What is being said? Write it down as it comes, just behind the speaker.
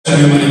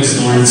My name is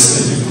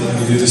Lawrence. Thank you for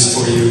letting me do this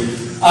for you.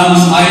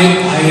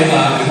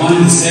 I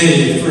wanted to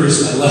say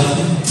first,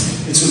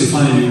 it's really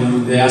funny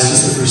when they asked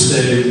us the first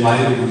day, why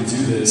did we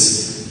do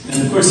this?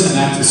 And of course, an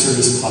act of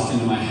service popped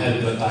into my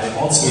head, but I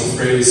also a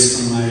phrase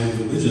from my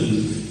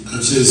religion,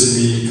 which is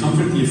we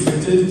comfort the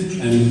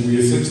afflicted and we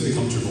afflict the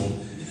comfortable.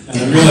 And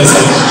I realized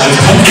that I've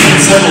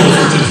comforted several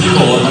afflicted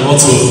people, and I've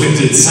also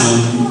afflicted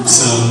some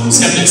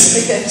skeptics.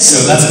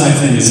 So that's my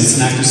thing, is it's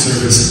an act of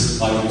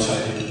service by which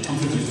I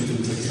comfort the afflicted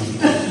and afflict the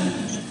comfortable.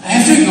 I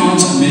have to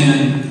acknowledge a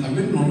man, I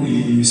wouldn't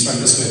normally start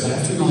this way, but I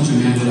have to acknowledge a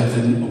man that I've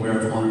been aware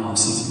of on and off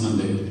since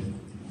Monday.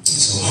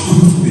 So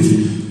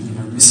hopefully, one of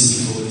our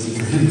missing people isn't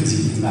for him because he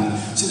came back.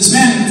 So this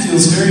man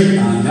feels very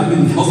young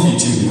and healthy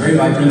to me, very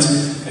vibrant.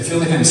 I feel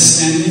like I'm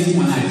standing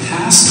when I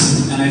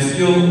pass, and I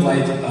feel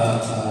like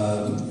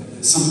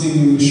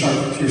something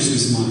sharp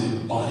pierces my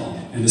body.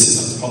 And this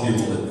is probably a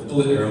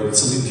bullet arrow, but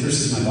something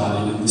pierces my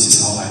body, and this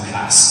is how I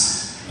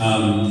pass.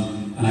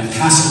 And I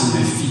pass on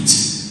my feet.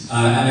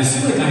 And I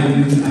feel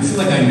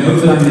like I know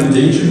that I'm in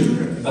danger,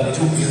 but I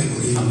don't really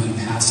believe I'm going to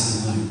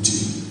pass, and then I do.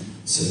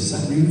 So does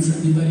that ring for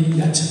anybody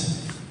yet?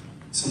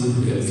 Someone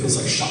who feels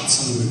like shot,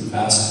 someone who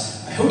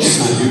passed. I hope it's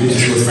not you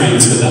because we're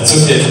friends, but that's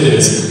okay if it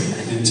is.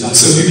 And so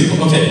few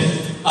people. Okay.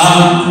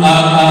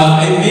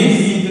 It may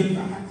be.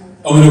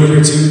 Oh, and over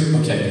here too.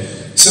 Okay.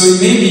 So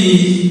it may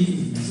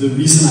be the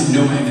reason I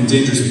know I'm in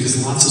danger is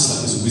because lots of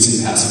stuff is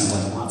whizzing past me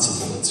like lots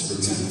of bullets, for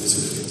example. Is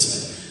what it feels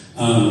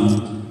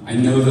like. I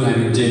know that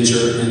I'm in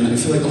danger, and I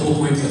feel like the whole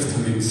point of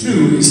coming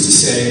through is to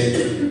say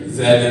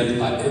that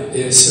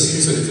so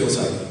here's what it feels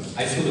like.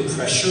 I feel the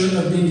pressure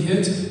of being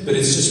hit, but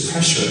it's just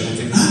pressure, and I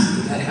think,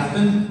 did that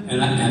happen?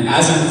 And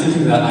as I'm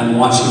thinking that, I'm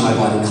watching my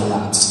body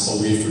collapse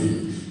away from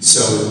me.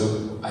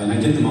 So, and I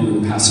get the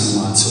moment of passing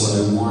a lot, so what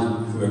I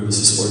want whoever this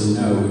is for to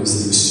know is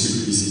that it was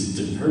super easy. It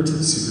didn't hurt, it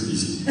was super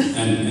easy.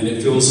 And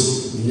it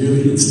feels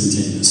nearly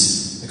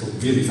instantaneous, like a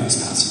really fast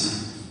passing.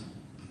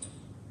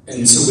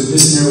 And so would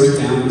this narrow it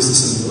down? Is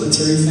this a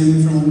military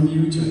thing for one of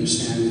you to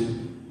understand?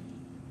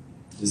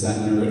 Does that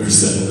narrow it, or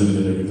does that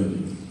limit everybody?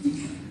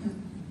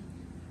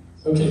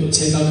 Okay,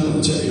 take out the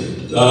military.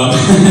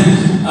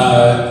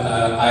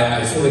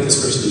 I feel like this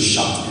person is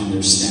shot and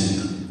they're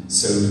standing.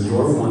 So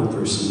you're one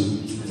person,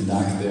 and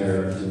back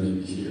there, and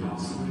maybe here.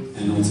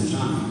 And also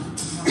John.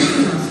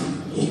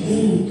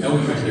 Oh,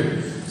 right here.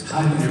 How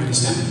do you never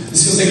understand?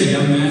 This feels like a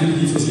young man.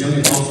 He feels young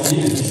and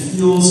healthy, and he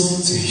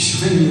feels, so he's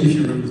showing me, if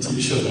you remember the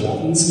TV show The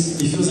Waltons,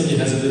 he feels like he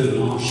has a bit of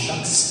an aw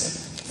shucks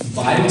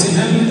vibe to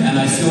him, and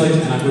I feel like,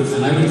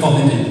 and I would call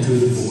him a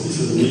good boy.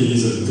 For me,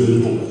 he's a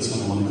good boy. That's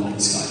what I want to call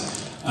this guy.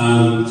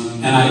 And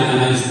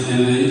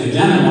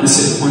again, I want to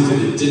say the point that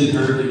it didn't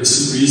hurt, it was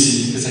super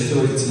easy, because I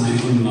feel like it's my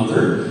own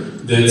mother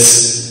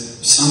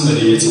that's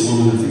somebody, it's a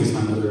woman, I think it's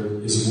my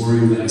mother, is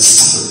worrying that I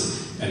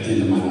suffered at the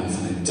end of my life,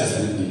 and I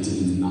definitely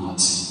did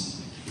not.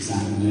 Is that,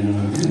 I don't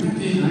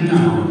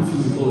know, I'm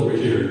feeling cool over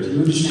here. Do you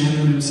understand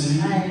what I'm saying?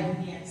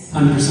 Yes.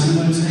 100%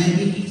 what I'm saying?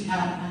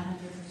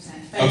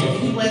 100%. But okay.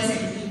 He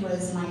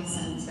was my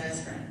son's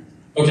best friend.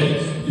 Okay.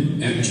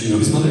 And do you know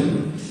his mother?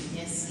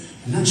 Yes.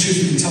 I'm not sure if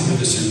you can tell her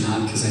this or not,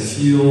 because I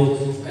feel,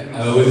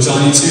 oh, and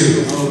Johnny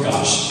too. Oh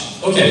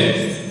gosh.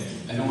 Okay.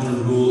 I don't want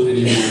to rule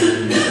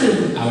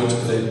anyone out,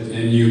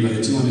 and you, but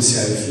I do want to say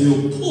I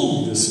feel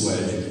pulled this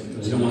way,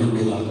 but I don't want to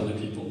rule out other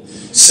people.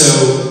 So,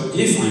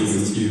 if I'm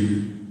with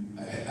you,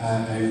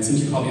 I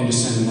think you probably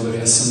understand the mother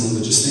has some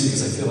religious thing,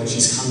 because I feel like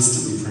she's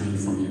constantly praying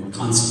for me, or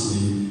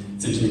constantly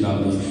thinking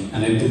about me,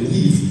 and I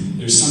believe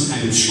there's some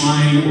kind of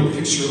shrine or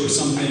picture or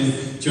something.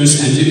 Do you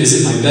understand? Is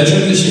it my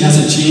bedroom that she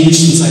hasn't changed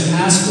since I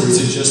passed, or is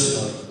it just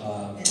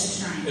it's a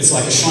shrine? It's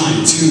like a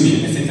shrine to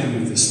me, and I think I'm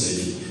with this lady.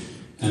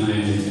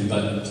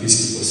 But please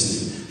keep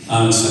listening.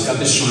 So I've got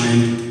this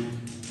shrine.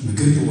 I'm a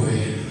good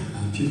boy.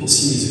 People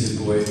see me as a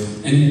good boy,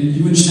 and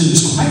you understand.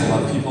 There's quite a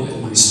lot of people at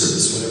my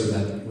service,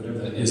 whatever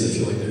that is. I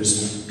feel like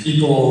there's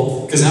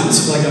people, because I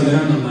almost feel like I'm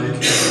there, and I'm like,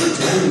 do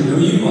I even know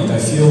you? Like I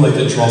feel like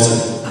it draws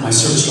my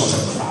service draws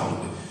a crowd,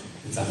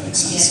 if that makes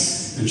sense.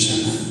 Yes. You understand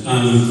that?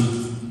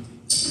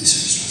 My service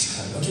draws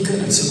a crowd. Okay, good.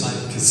 I'm so glad,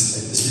 because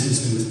this man has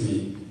been with me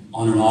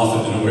on and off.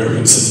 I've been aware of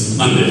him since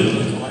Monday. I'm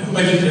like, oh, I hope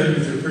I get paired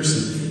with your person.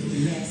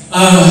 Yes.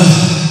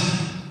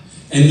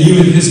 And you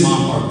and his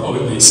mom are, oh,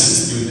 it makes sense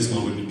that you and his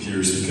mom would be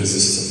peers because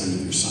this is a friend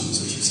of your son, is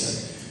what you said.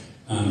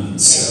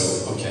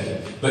 So,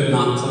 okay. But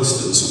not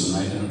close to this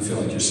one, right? I don't feel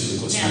like you're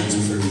super close friends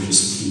with her, you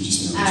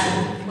just know each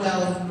other. Well,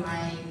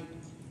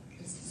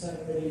 this is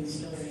sort of a new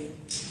story.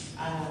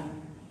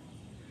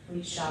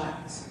 We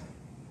shot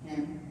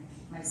him.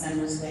 My son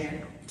was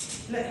there.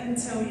 Let him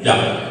tell you.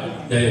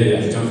 Yeah.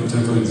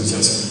 Don't go into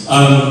details.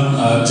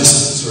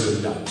 Just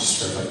sort of,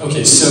 just verify.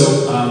 Okay, so,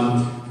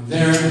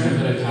 there,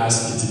 whenever I passed,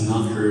 it did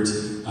not hurt.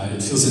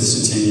 It feels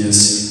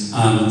instantaneous.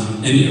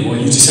 And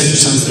you just said your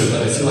son's there,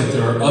 but I feel like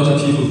there are other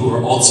people who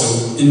are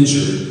also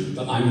injured,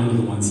 but I'm one of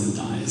the ones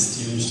that dies.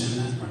 Do you understand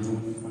that? Or I'm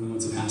one of the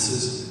ones that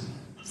passes?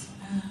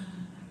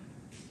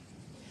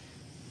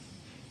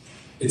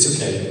 It's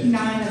okay.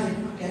 Not a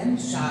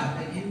gunshot,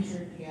 but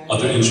injured, yeah.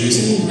 Other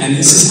injuries. And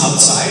this is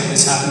outside,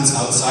 this happens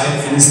outside.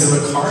 And is there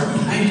a car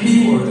behind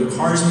me, or are there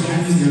cars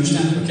behind me? Do you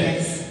understand? Okay.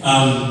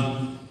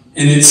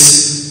 And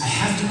it's, I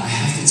have to tell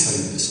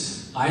you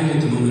this. I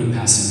get the moment of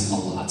passing a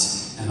lot.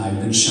 And I've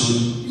been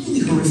shown really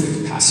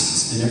horrific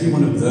passings. And every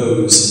one of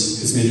those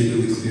has made it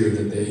really clear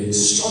that they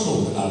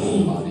struggled out of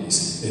their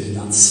bodies. They did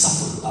not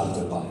suffer out of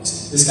their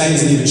bodies. This guy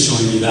isn't even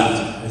showing me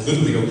that. I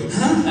literally go,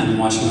 huh? And I'm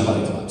watching my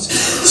body collapse.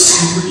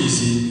 Super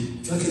easy.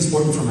 I feel like it's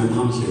important for my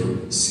mom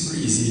here. Super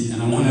easy.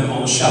 And I want to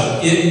almost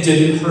shout, it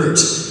didn't hurt.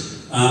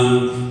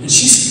 And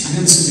she's, I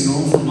know this would be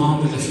normal for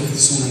mom, but I feel like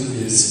this woman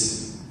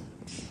is,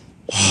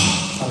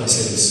 how do I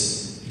say this?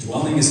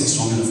 Dwelling isn't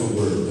strong enough a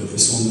word, but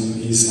this woman,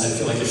 I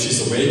feel like if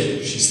she's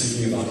awake, she's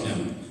thinking about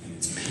him. And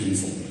it's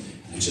painful.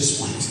 And I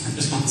just want to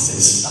say,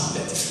 stop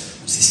it. I want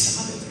to say,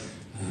 stop it.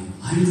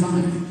 I'm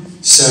fine.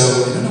 So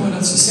I don't know what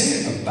else to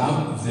say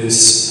about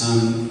this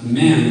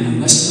man,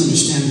 unless you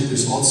understand that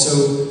there's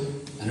also,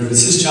 I don't know if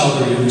it's his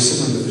child or a younger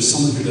sibling, but there's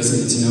someone who doesn't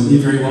get to know me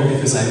very well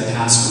because I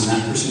passed when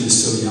that person is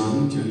so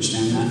young. Do you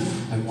understand that?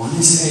 I want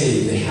to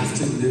say they have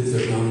to live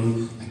their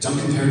own, like, don't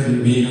compare them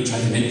to me, don't try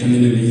to make them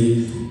into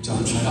me,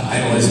 don't try to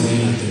idolize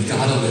me, like, they've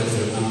got to live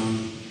their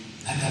own.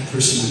 Let that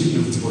person, I don't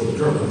even know if it's a boy or a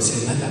girl, but I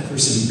say, let that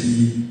person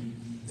be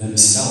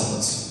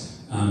themselves.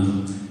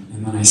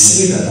 And when I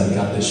say that, I've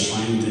got this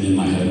shrine thing in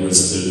my head where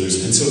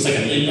there's, and so it's like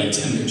an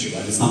 8x10 picture,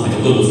 right? It's not like a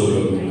little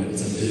photo of me, right?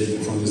 It's a big,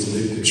 there's a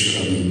big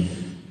picture of me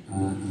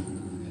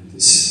at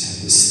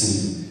this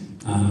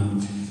thing.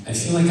 I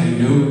feel like I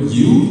know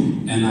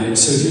you, and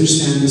so do you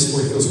understand this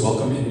boy feels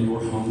welcome in your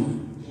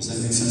home? Does that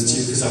make sense to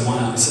you? Because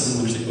I suddenly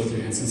want to take both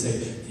your hands and say,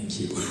 thank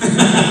you.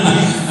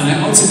 And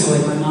I also feel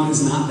like my mom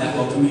is not that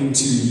welcoming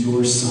to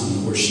your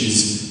son, or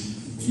she's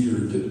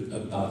weird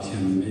about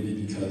him,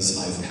 maybe because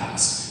I've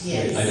passed.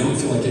 Yes. I don't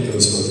feel like it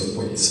goes both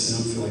ways. I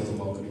don't feel like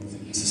the welcoming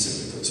thing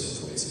necessarily goes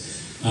both ways.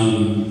 I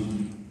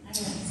don't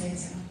think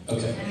so.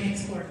 Okay. I mean,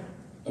 it's work.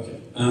 Okay.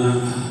 I don't know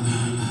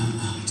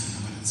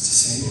what else to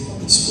say about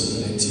this word,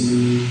 but I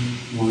do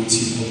want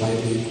to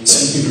politely,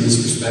 speaking from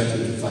his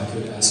perspective, if I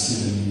could ask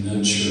him to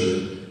nudge her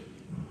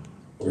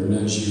or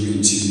nudge you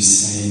into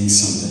saying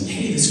something.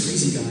 Hey, this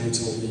crazy guy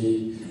told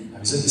me I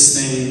was at this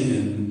thing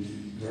in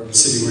wherever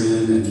city we're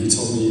in, and he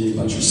told me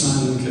about your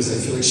son because I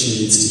feel like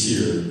she needs to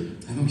hear.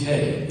 I'm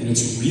okay, and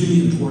it's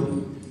really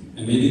important.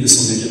 And maybe this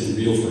will make it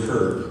real for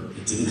her.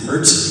 It didn't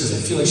hurt because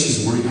I feel like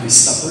she's worried I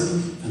suffered,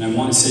 and I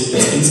want to say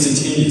it's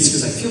instantaneous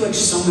because I feel like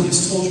someone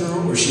has told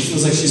her, or she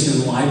feels like she's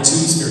been lied to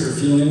spare her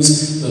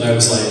feelings, that I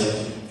was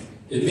like,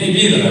 it may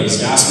be that I was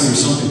gasping or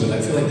something, but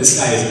I feel like this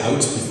guy is out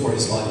before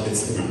his body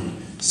hits the ground.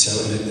 So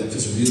that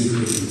feels really,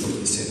 really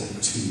important to say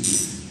that too.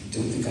 I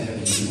don't think I have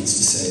anything else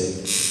to say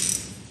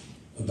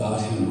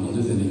about him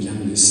other than,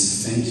 again,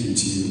 this thank you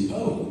to you.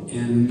 Oh,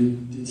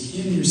 and did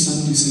he and your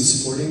son do some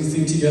sporting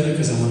thing together?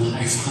 Because I want to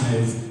high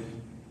five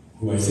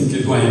who I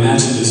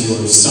imagine is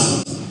your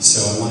son.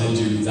 So I want to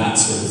do that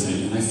sort of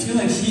thing. And I feel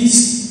like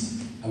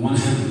I'm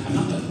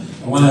not done.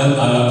 I want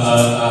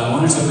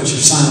to talk about your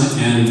son,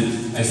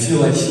 and I feel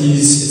like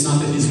it's not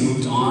that he's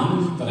moved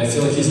on, but I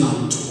feel like he's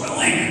not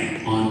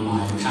dwelling on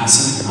my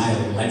passing, and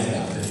I like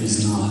that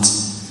he's not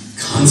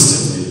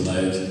constantly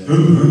like,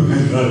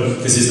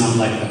 because he's not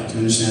like that. Do you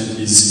understand?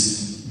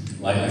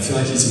 I feel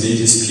like he's made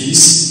his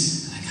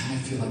peace, and I kind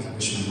of feel like I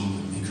wish my mom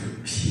would make her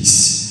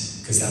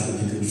peace, because that would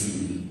be good for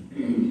me.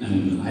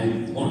 And I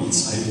believe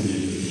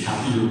the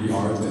happier we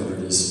are, the better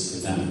it is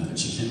for them. But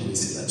you can't really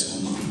say that to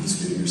a mom who's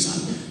grieving your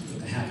son. But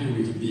the happier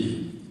we can be,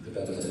 the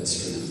better it is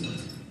for them.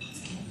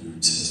 And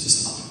it's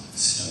just up.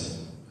 So,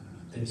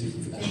 thank you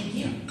for that. Thank you.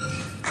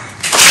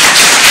 Yeah.